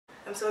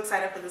I'm so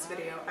excited for this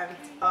video.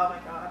 Oh my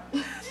god.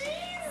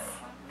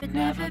 Could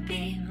never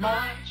be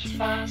much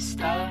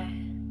faster.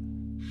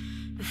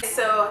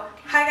 So,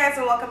 hi guys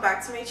and welcome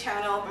back to my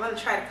channel. I'm gonna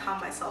try to calm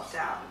myself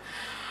down.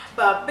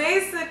 But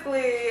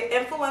basically,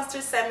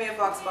 influencers sent me a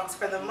Vox box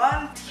for the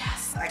month.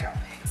 Yes, I got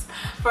pics.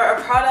 For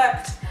a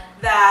product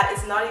that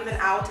is not even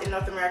out in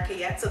North America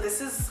yet. So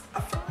this is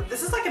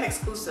like an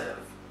exclusive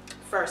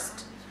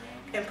first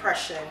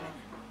impression.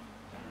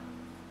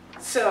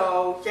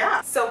 So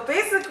yeah. So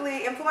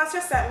basically,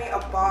 influencers sent me a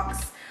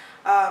box.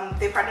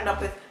 They partnered up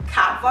with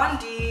Kat Von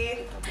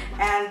D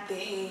and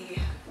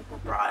they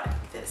brought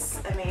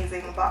this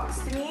amazing box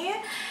to me,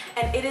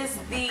 and it is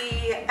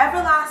the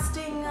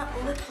Everlasting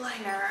Lip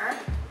Liner.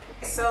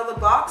 So the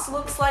box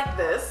looks like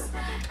this,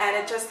 and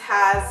it just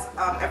has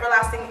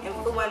Everlasting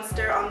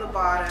Influencer on the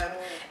bottom.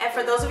 And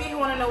for those of you who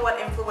want to know what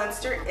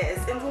Influencer is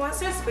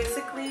is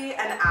basically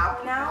an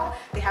app now.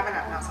 They have an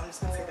app now, so I'm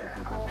just gonna say they're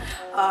an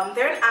app.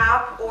 They're an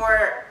app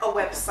or a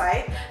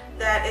website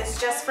that is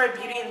just for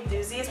beauty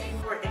enthusiasts, people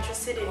who are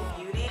interested in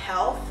beauty,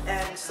 health,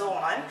 and so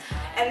on.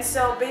 And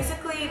so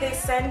basically they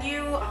send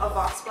you a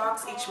Vox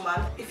box each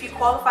month if you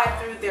qualify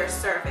through their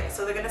survey.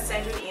 So they're gonna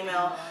send you an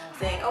email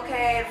saying,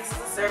 okay, this is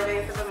a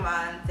survey for the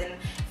month, and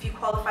if you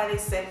qualify, they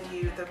send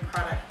you the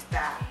product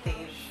that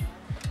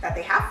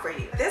they have for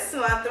you. This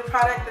month, the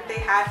product that they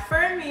had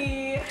for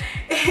me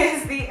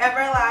is the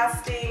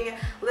Everlasting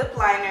Lip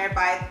Liner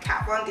by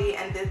Kat Von D,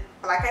 and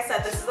like I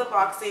said, this is the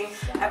boxing,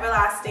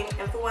 Everlasting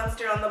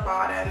Influencer on the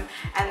bottom,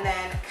 and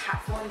then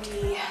Kat Von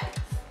D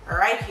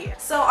right here.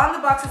 So on the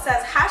box it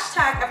says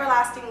hashtag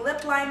Everlasting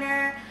Lip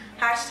Liner,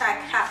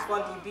 hashtag Kat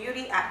Von D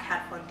Beauty at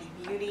Kat Von D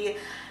Beauty,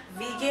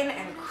 vegan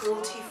and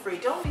cruelty free.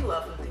 Don't we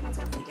love when things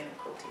are vegan and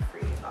cruelty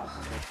free? Oh,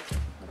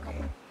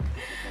 okay.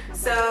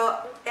 So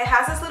it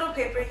has this little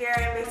paper here,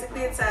 and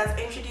basically it says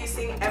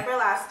introducing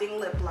Everlasting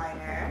Lip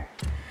Liner,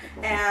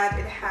 and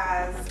it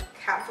has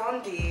Kat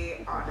Von D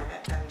on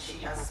it, and she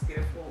has this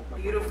beautiful,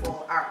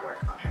 beautiful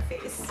artwork on her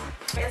face.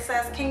 It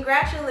says,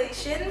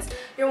 congratulations,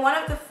 you're one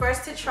of the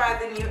first to try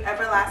the new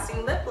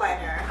Everlasting Lip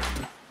Liner.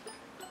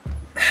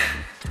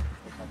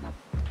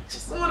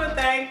 Just want to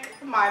thank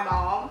my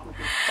mom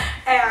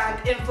and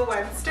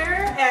Influencer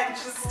and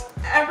just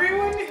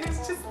everyone who's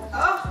just,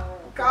 oh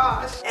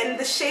gosh. And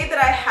the shade that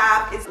I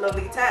have is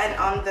Lolita, and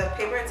on the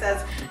paper it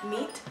says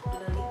meet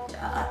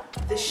Lolita,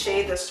 the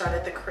shade that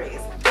started the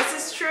craze. This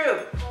is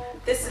true.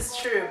 This is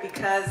true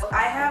because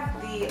I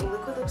have the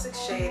liquid lipstick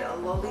shade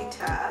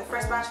Lolita, the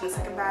first batch and the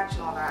second batch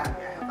and all that.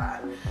 Yeah, I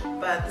have that.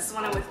 But this is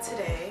one I'm with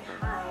today.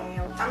 Hi.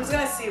 I'm just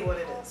gonna see what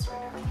it is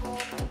right now.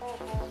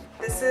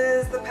 This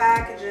is the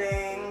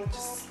packaging,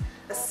 just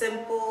a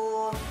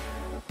simple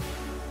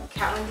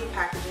Kat Von D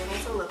packaging.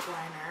 It's a lip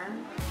liner,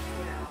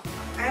 you know.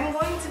 I'm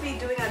going to be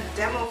doing a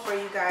demo for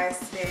you guys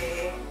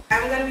today.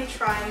 I'm going to be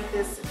trying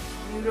this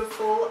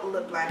beautiful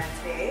lip liner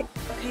today.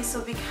 Okay,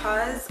 so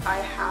because I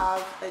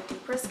have a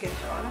deeper skin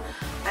tone,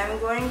 I'm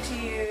going to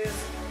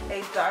use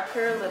a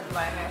darker lip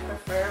liner,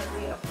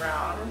 preferably a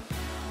brown,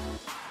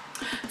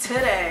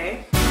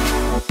 today.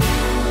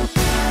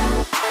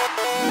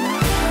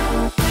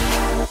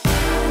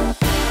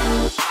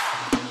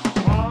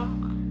 Walk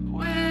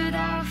with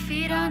our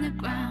feet on the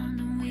ground,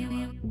 and we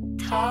will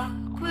talk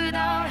with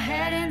our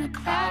head in the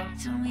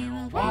clouds, and we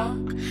will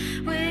walk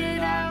with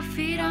our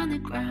feet on the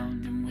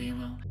ground, and we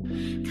will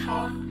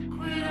talk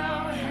with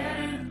our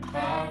head in the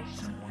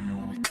clouds, and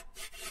we will.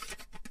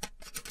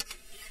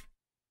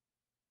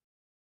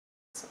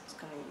 So I'm just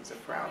gonna use a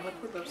brown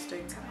liquid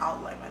lipstick to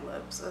outline my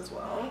lips as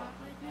well.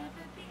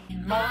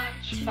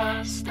 Much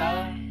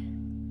faster.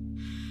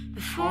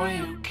 Before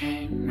you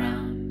came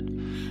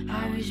round,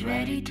 I was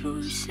ready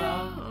to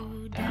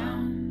slow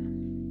down.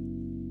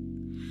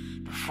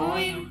 Before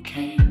you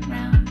came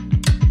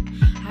round,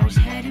 I was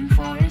heading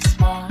for a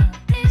small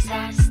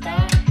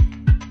disaster.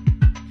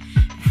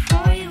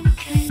 Before you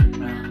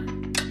came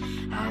round,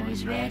 I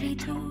was ready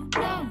to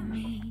blow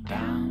me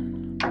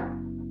down.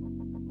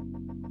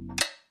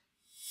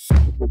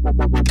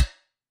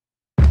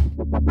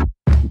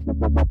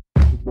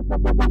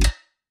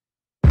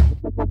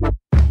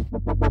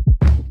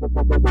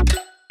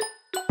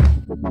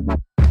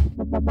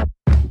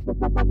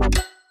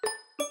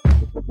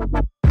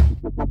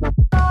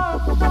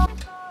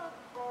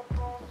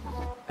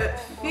 It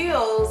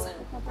feels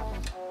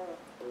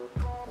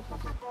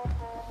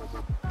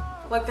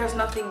like there's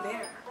nothing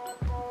there.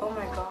 Oh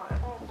my god.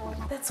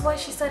 That's why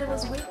she said it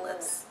was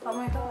weightless. Oh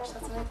my gosh,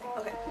 that's amazing.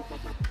 Okay,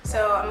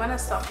 so I'm gonna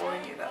stop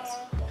boring you guys.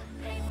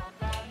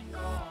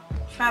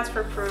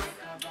 Transfer proof.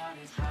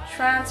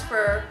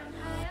 Transfer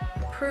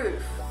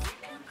proof.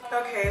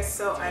 Okay,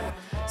 so I'm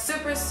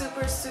super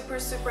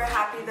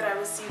happy that I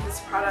received this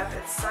product.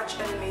 It's such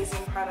an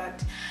amazing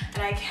product,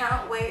 and I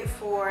can't wait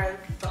for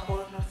the whole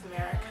of North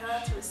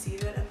America to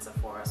receive it in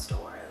Sephora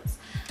stores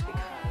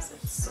because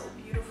it's so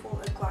beautiful.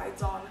 It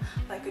glides on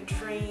like a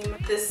dream.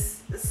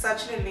 This is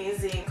such an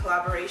amazing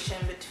collaboration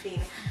between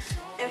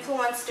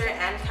Influencer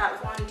and Kat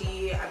Von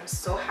D. I'm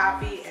so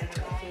happy, and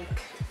I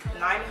think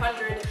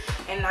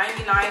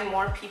 999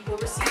 more people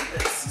receive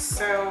this.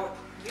 So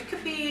you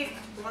could be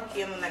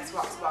lucky in the next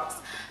box.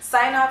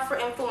 Sign up for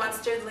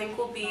Influencer. The link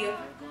will be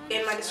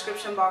in my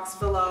description box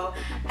below.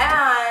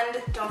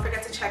 And don't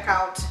forget to check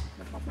out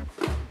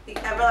the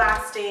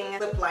Everlasting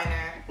lip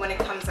liner when it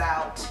comes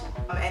out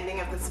ending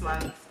of this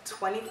month,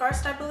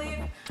 21st I believe.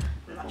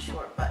 I'm not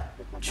sure, but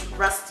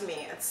trust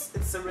me,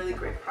 it's a really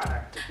great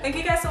product. Thank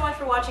you guys so much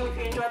for watching. If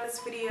you enjoyed this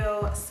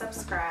video,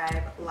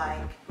 subscribe,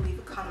 like, leave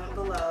a comment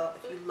below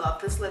if you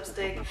love this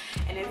lipstick,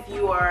 and if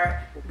you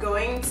are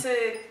going to,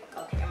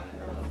 okay, I'm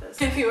gonna remove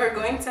this. If you are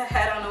going to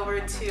head on over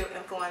to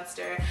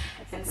Influencer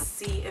and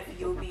see if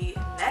you'll be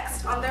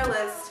next on their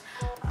list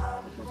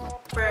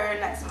for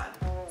next month.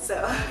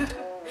 So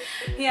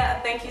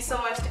yeah, thank you so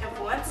much to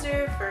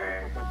Influencer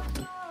for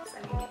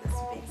sending me this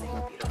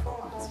amazing, beautiful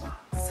box.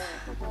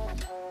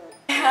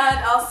 And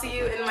I'll see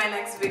you in my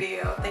next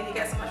video. Thank you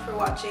guys so much for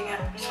watching.